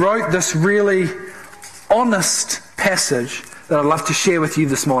 And he wrote this really honest passage that I'd love to share with you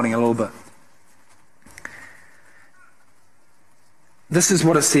this morning a little bit. This is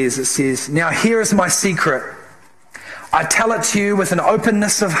what it says. It says, "Now here is my secret. I tell it to you with an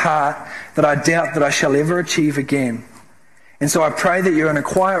openness of heart that I doubt that I shall ever achieve again. And so I pray that you're in a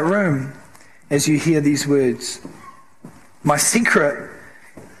quiet room as you hear these words. My secret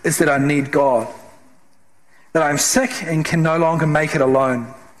is that I need God. That I'm sick and can no longer make it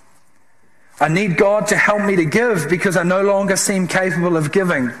alone. I need God to help me to give because I no longer seem capable of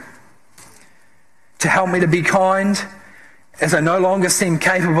giving. To help me to be kind as I no longer seem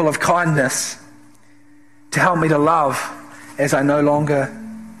capable of kindness. To help me to love as I no longer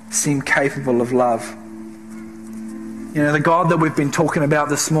seem capable of love." You know, the God that we've been talking about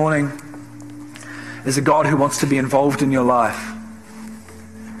this morning is a God who wants to be involved in your life.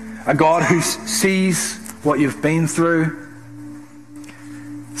 A God who sees what you've been through,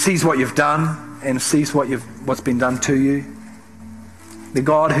 sees what you've done, and sees what's been done to you. The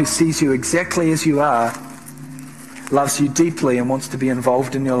God who sees you exactly as you are, loves you deeply and wants to be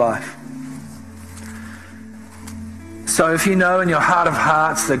involved in your life. So if you know in your heart of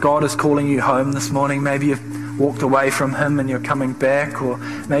hearts that God is calling you home this morning, maybe you've walked away from him and you're coming back, or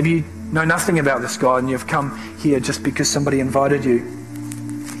maybe you know nothing about this God and you've come here just because somebody invited you.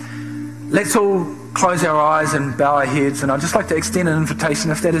 Let's all close our eyes and bow our heads, and I'd just like to extend an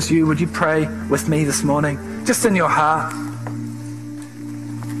invitation. If that is you, would you pray with me this morning, just in your heart?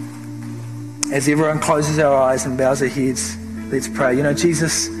 As everyone closes our eyes and bows their heads, let's pray. You know,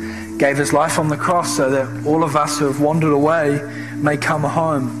 Jesus gave his life on the cross so that all of us who have wandered away may come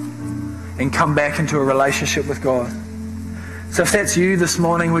home and come back into a relationship with God. So if that's you this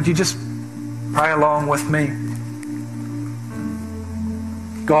morning, would you just pray along with me?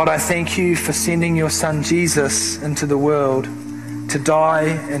 God, I thank you for sending your son Jesus into the world to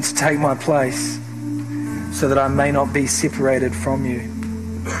die and to take my place so that I may not be separated from you.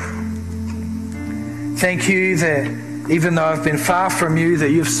 Thank you that even though I've been far from you, that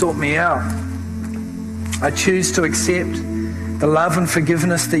you've sought me out. I choose to accept the love and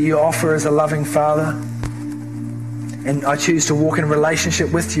forgiveness that you offer as a loving Father. And I choose to walk in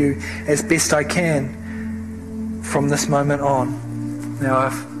relationship with you as best I can from this moment on. Now,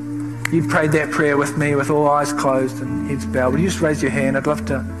 if you prayed that prayer with me with all eyes closed and heads bowed, would you just raise your hand? I'd love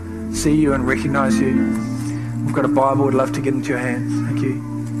to see you and recognize you. We've got a Bible. I'd love to get into your hands. Thank you.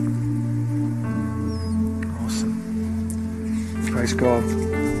 Praise God.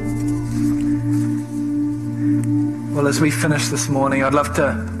 Well, as we finish this morning, I'd love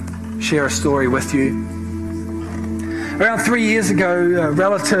to share a story with you. Around 3 years ago, a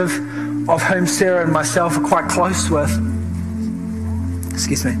relative of whom Sarah and myself are quite close with,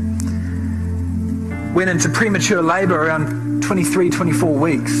 went into premature labour around 23, 24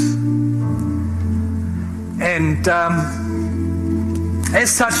 weeks. And as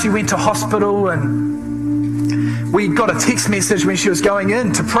such, she went to hospital, and we got a text message when she was going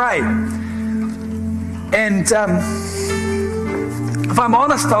in to pray. And if I'm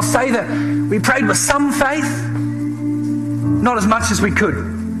honest, I'll say that we prayed with some faith, not as much as we could.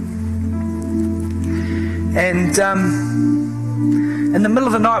 And in the middle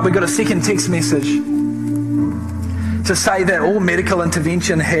of the night, we got a second text message to say that all medical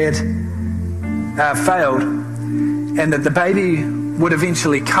intervention had failed and that the baby would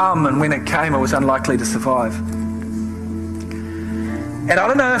eventually come, and when it came, it was unlikely to survive. And I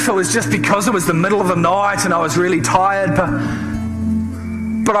don't know if it was just because it was the middle of the night and I was really tired,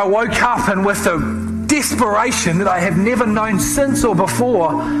 but I woke up and with a desperation that I have never known since or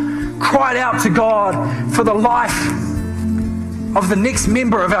before, cried out to God for the life of the next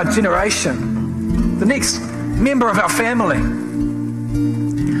member of our generation, the next member of our family.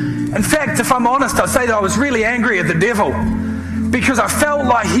 In fact, if I'm honest, I'd say that I was really angry at the devil because I felt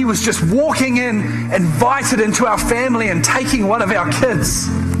like he was just walking in, invited into our family and taking one of our kids.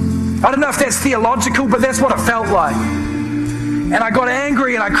 I don't know if that's theological, but that's what it felt like. And I got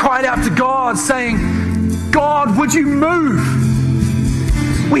angry and I cried out to God saying, God, would you move?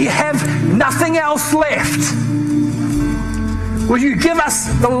 We have nothing else left. Would you give us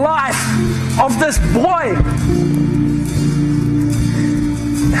the life of this boy?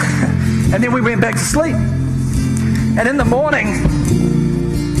 And then we went back to sleep. And in the morning,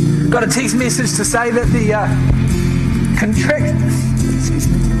 got a text message to say that the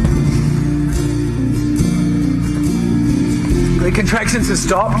contractions had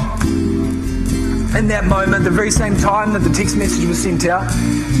stopped. In that moment, the very same time that the text message was sent out,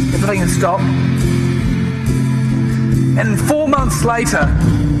 everything had stopped. And 4 months later,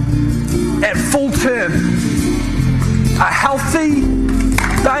 at full term, a healthy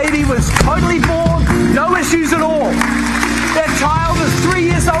baby was totally born, no issues at all. That child is 3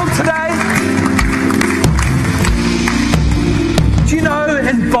 years old today. Do you know,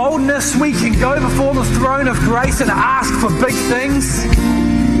 in boldness, we can go before the throne of grace and ask for big things?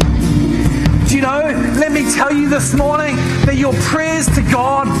 Do you know, let me tell you this morning that your prayers to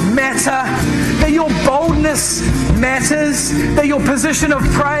God matter, that your boldness matters, that your position of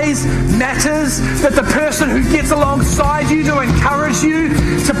praise matters, that the person who gets alongside you to encourage you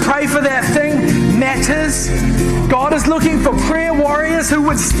to pray for that thing matters. God is looking for prayer warriors who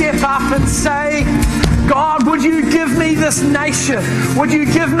would step up and say, God, would you give me this nation? Would you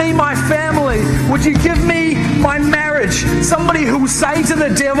give me my family? Would you give me my marriage? Somebody who will say to the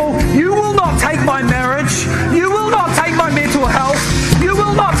devil, you will not take my marriage. You will not take my mental health. You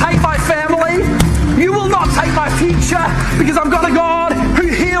will not take my family. You will not take my future, because I've got a God who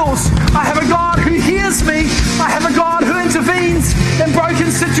heals. I have a God who hears me. I have a God who intervenes in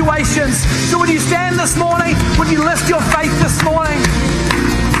broken situations. So would you stand this morning? Would you lift your faith this morning?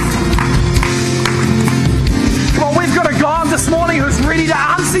 Come on, we've got a God this morning who's ready to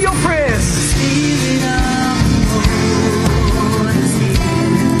answer your prayers.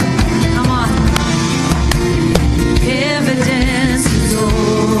 Come on. Evidence is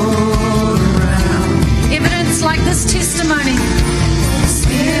all around. Evidence like this testimony. The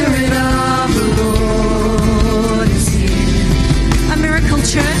Spirit of the Lord is here. A miracle,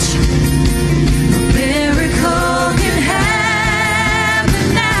 church. A miracle can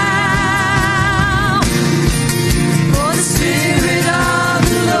happen now. For the Spirit of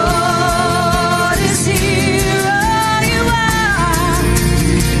the Lord is here. Oh, you are.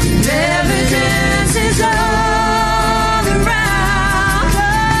 And evidence is all around. Oh,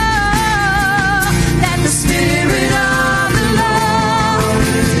 that the Spirit of the Lord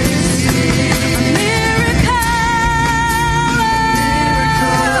is here. A miracle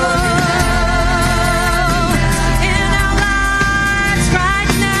in our lives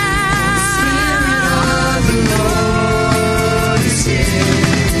right now. The Spirit of the Lord is here.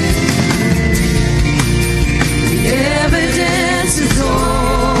 The evidence is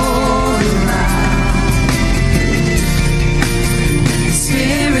all around. The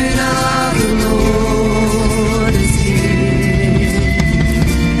Spirit of the Lord is here.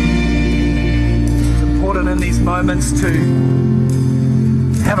 It's important in these moments to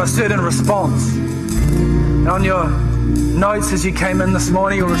have a certain response. And on your notes as you came in this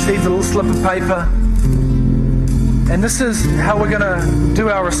morning, you'll receive a little slip of paper. And this is how we're going to do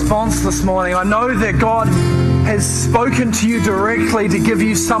our response this morning. I know that God has spoken to you directly to give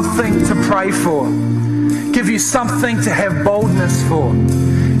you something to pray for, give you something to have boldness for,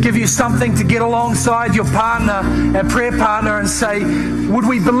 give you something to get alongside your partner and prayer partner and say, would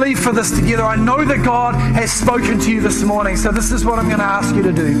we believe for this together? I know that God has spoken to you this morning. So this is what I'm going to ask you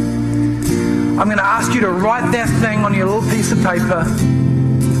to do. I'm going to ask you to write that thing on your little piece of paper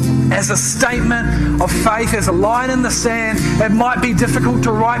as a statement of faith, as a line in the sand. It might be difficult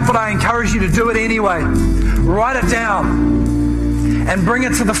to write, but I encourage you to do it anyway. Write it down and bring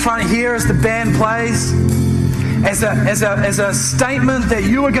it to the front here as the band plays, as a statement that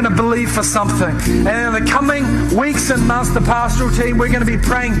you are going to believe for something. And in the coming weeks and months, the pastoral team, we're going to be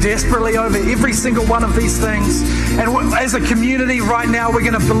praying desperately over every single one of these things. And as a community right now, we're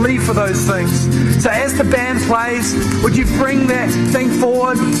going to believe for those things. So as the band plays, would you bring that thing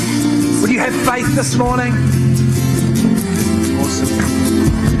forward? Would you have faith this morning? Awesome.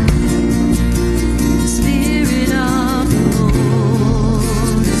 Spirit of the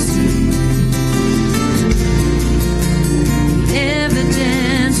Lord is here.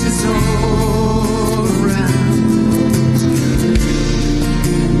 Evidence is all around.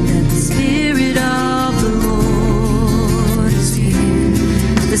 That the Spirit of the Lord is here.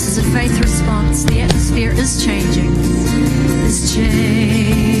 This is a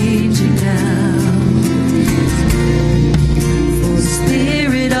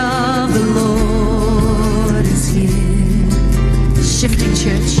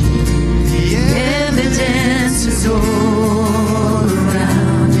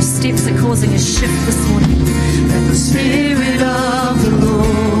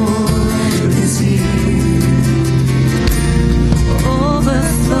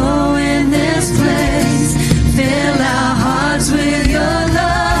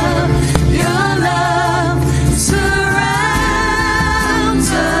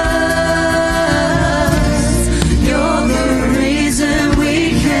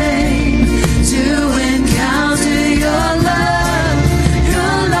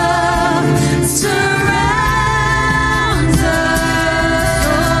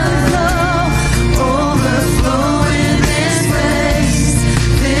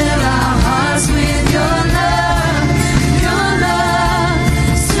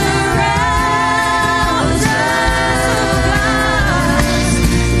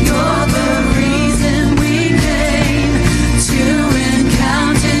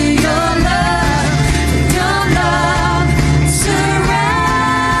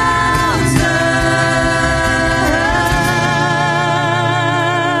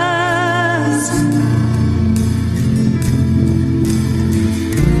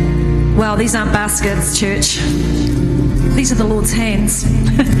Oh, these aren't baskets, church. These are the Lord's hands.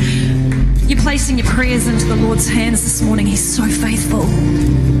 You're placing your prayers into the Lord's hands this morning. He's so faithful.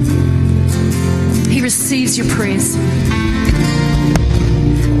 He receives your prayers.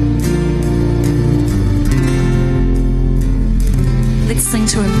 Let's sing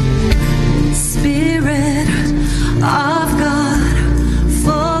to him. Spirit of God,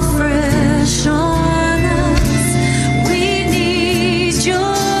 fall fresh on us. We need your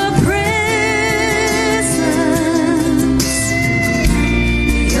presence.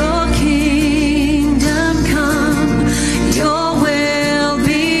 Your kingdom come, your will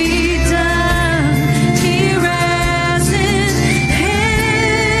be done, here as in heaven.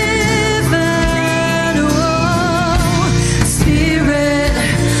 Oh, Spirit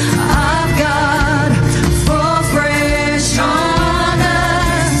of God, fall fresh on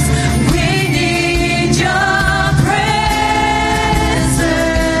us. We need your presence.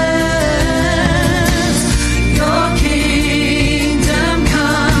 Your kingdom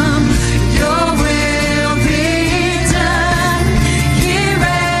come, your will be done, here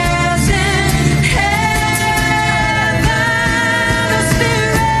as in heaven.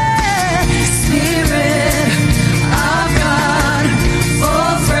 Spirit of God,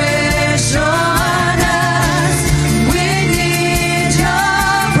 fall fresh on us. We need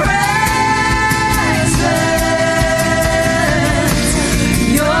your presence.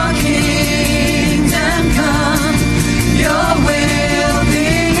 Your kingdom come, your will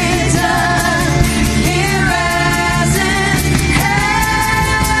be done, here as in heaven.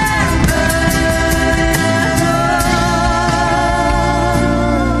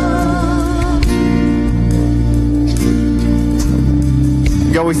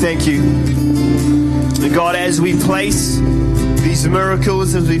 God, we thank you. And God, as we place these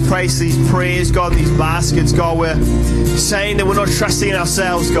miracles, as we place these prayers, God, these baskets, God, we're saying that we're not trusting in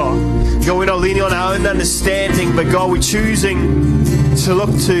ourselves, God. God, we're not leaning on our own understanding, but God, we're choosing to look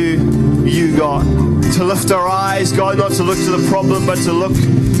to you, God. To lift our eyes, God, not to look to the problem, but to look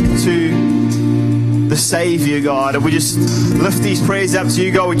to the Savior, God. And we just lift these prayers up to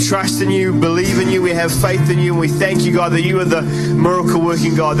you, God. We trust in you, believe in you, we have faith in you, and we thank you, God, that you are the miracle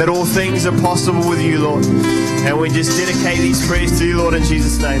working God, that all things are possible with you, Lord. And we just dedicate these prayers to you, Lord, in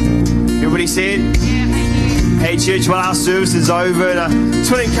Jesus' name. Everybody said? Hey church, well, our service is over, and I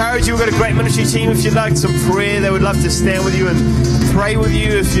just want to encourage you, we've got a great ministry team. If you'd like some prayer, they would love to stand with you and pray with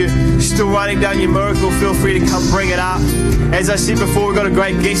you. If you're still writing down your miracle, feel free to come bring it up. As I said before, we've got a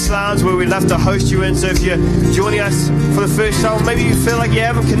great guest lounge where we'd love to host you in. So if you're joining us for the first time, maybe you feel like you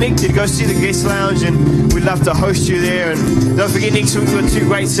haven't connected, go see the guest lounge and we'd love to host you there. And don't forget, next week we've got 2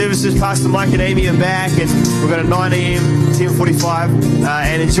 great services. Pastor Mike and Amy are back, and we've got a 9 a.m, 10:45.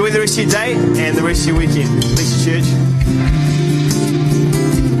 And enjoy the rest of your day and the rest of your weekend. Bless you, church.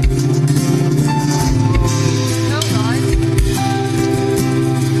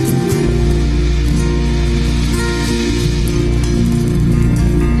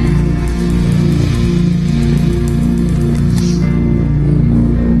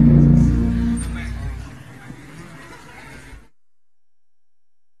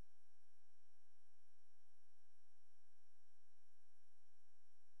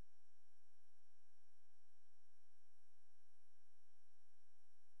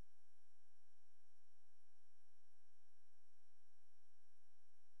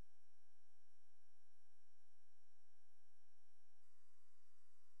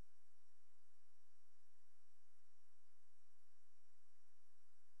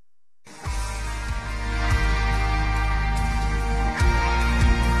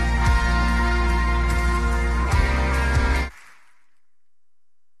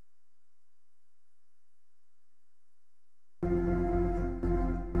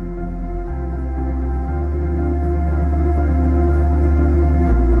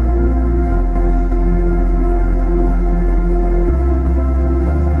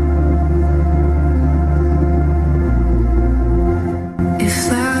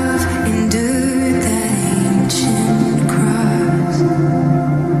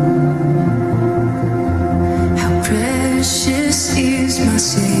 Precious is my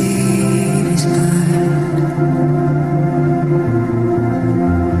Savior.